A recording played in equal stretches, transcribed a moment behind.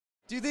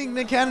Do you think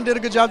Nick Cannon did a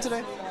good job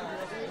today?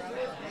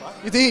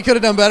 You think he could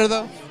have done better,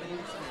 though?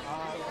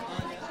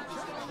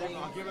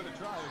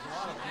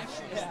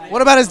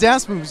 What about his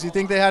dance moves? You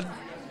think they had...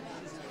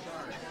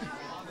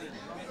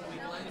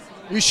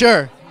 You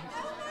sure?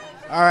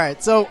 All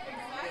right, so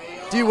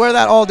do you wear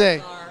that all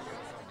day?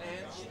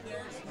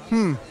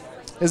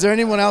 Is there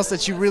anyone else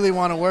that you really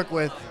want to work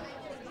with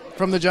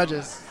from the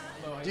judges?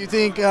 Do you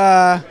think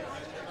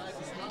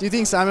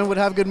Simon would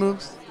have good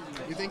moves?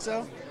 You think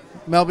so?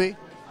 Melby?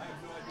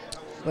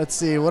 Let's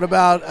see. What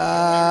about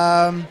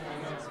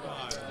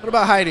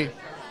Heidi?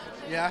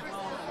 Yeah.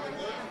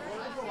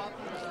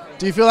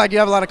 Do you feel like you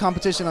have a lot of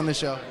competition on this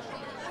show?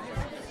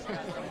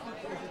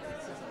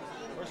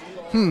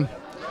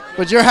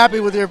 But you're happy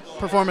with your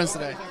performance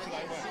today?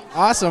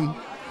 Awesome.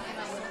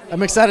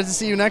 I'm excited to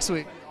see you next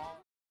week.